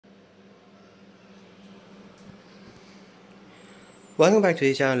Welcome back to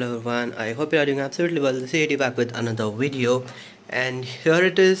the channel everyone. I hope you are doing absolutely well. This is AD back with another video, and here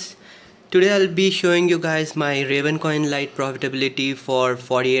it is. Today I'll be showing you guys my Ravencoin Lite profitability for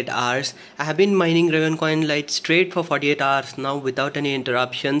 48 hours. I have been mining Ravencoin Lite straight for 48 hours now without any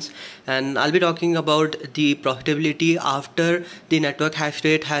interruptions, and I'll be talking about the profitability after the network hash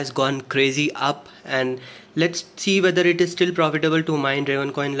rate has gone crazy up, and let's see whether it is still profitable to mine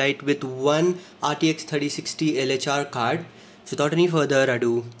Ravencoin Lite with one RTX 3060 LHR card. So without any further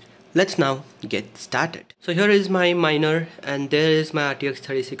ado, let's now get started. So here is my miner and there is my RTX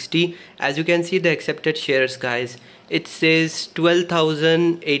 3060. As you can see, the accepted shares, guys, it says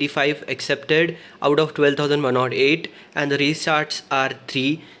 12,085 accepted out of 12,108, and the restarts are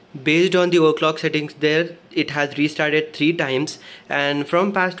 3. Based on the overclock settings there, it has restarted 3 times, and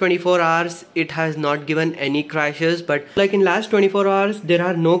from past 24 hours it has not given any crashes. But like in last 24 hours there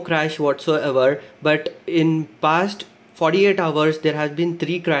are no crash whatsoever, but in past 48 hours there has been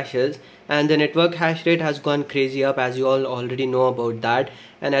 3 crashes, and the network hash rate has gone crazy up, as you all already know about that.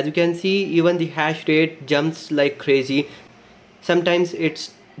 And as you can see, even the hash rate jumps like crazy. Sometimes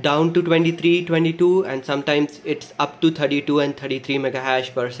it's down to 23, 22, and sometimes it's up to 32 and 33 mega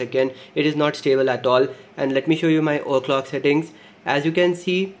hash per second. It is not stable at all. And let me show you my overclock settings. As you can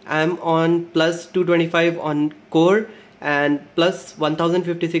see, I'm on plus 225 on core and plus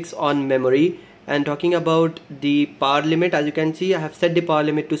 1056 on memory. And talking about the power limit, as you can see, I have set the power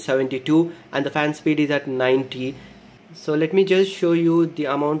limit to 72 and the fan speed is at 90. So let me just show you the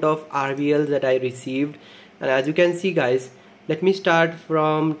amount of RVL that I received. And as you can see, guys, let me start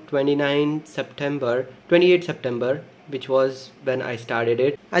from 28 September, which was when I started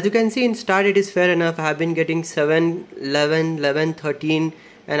it. As you can see, in start it is fair enough. I have been getting 7, 11, 11, 13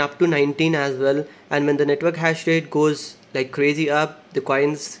 and up to 19 as well. And when the network hash rate goes like crazy up, the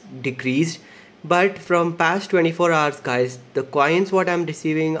coins decreased. But from past 24 hours, guys, the coins what I'm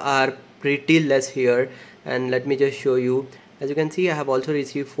receiving are pretty less here. And let me just show you. As you can see, I have also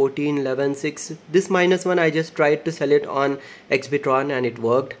received 14, 11, 6. This minus one, I just tried to sell it on Xbitron and it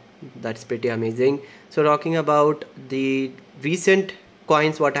worked. That's pretty amazing. So talking about the recent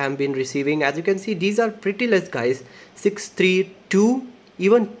coins what I have been receiving, as you can see, these are pretty less, guys. 6, 3, 2,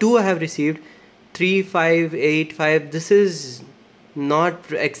 even 2 I have received. 3, 5, 8, 5. This is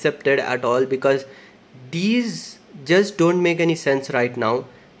not accepted at all, because these just don't make any sense right now,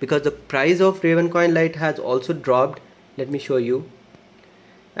 because the price of Ravencoin Lite has also dropped. Let me show you,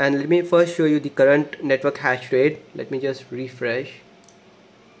 and let me first show you the current network hash rate. Let me just refresh.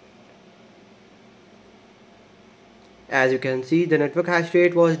 As you can see, the network hash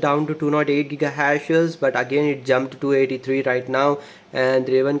rate was down to 208 gigahashes, but again it jumped to 283 right now. And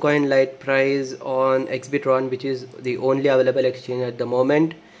the Ravencoin Lite price on Xbitron, which is the only available exchange at the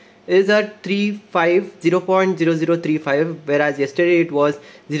moment, is at 0.0035, whereas yesterday it was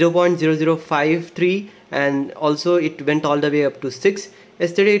 0.0053, and also it went all the way up to 6.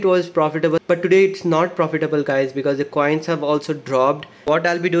 Yesterday it was profitable, but today it's not profitable, guys, because the coins have also dropped. What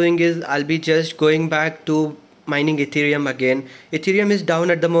I'll be doing is I'll be just going back to mining Ethereum again. Ethereum is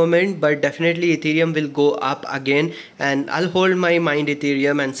down at the moment, but definitely Ethereum will go up again, and I'll hold my mined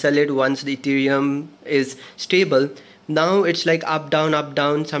Ethereum and sell it once the Ethereum is stable. Now it's like up down.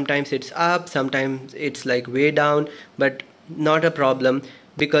 Sometimes it's up, sometimes it's like way down, but not a problem,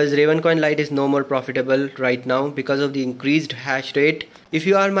 because Ravencoin Lite is no more profitable right now because of the increased hash rate. If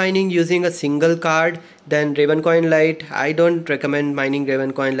you are mining using a single card, then Ravencoin Lite, I don't recommend mining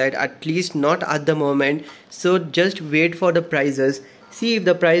Ravencoin Lite, at least not at the moment. So just wait for the prices. See if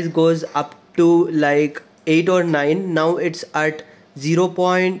the price goes up to like 8 or 9. Now it's at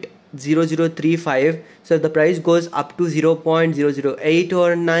 0.0035. So if the price goes up to 0.008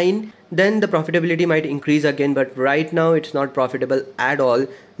 or 9, then the profitability might increase again, but right now it's not profitable at all.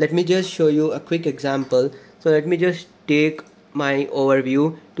 Let me just show you a quick example. So let me just take my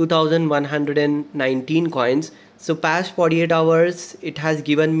overview. 2119 coins. So past 48 hours it has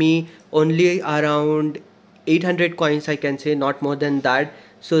given me only around 800 coins, I can say, not more than that.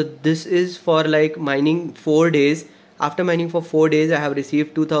 So this is for like mining 4 days. After mining for 4 days, I have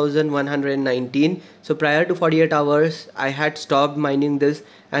received 2119. So prior to 48 hours, I had stopped mining this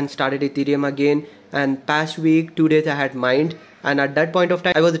and started Ethereum again. And past week, 2 days I had mined. And at that point of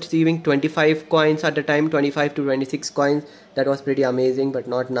time, I was receiving 25 coins at the time, 25 to 26 coins. That was pretty amazing, but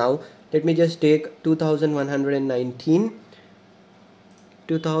not now. Let me just take 2119.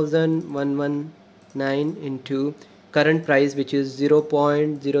 2119 into current price, which is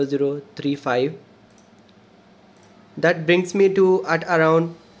 0.0035. That brings me to at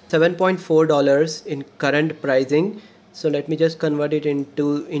around $7.4 in current pricing. So let me just convert it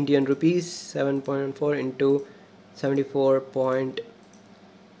into Indian rupees. 7.4 into 74.8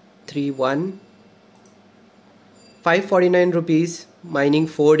 531, 549 rupees mining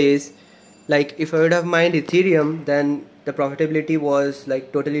 4 days. Like if I would have mined Ethereum, then the profitability was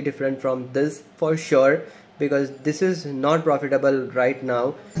like totally different from this for sure, because this is not profitable right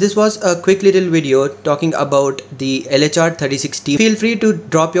now. This was a quick little video talking about the LHR 3060. Feel free to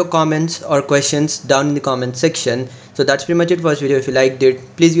drop your comments or questions down in the comment section. So that's pretty much it for this video. If you liked it,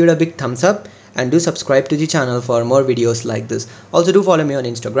 please give it a big thumbs up and do subscribe to the channel for more videos like this. Also do follow me on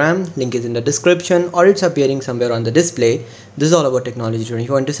Instagram, link is in the description or it's appearing somewhere on the display. This is all about technology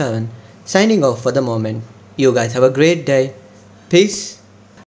 24/7. Signing off for the moment. You guys have a great day. Peace.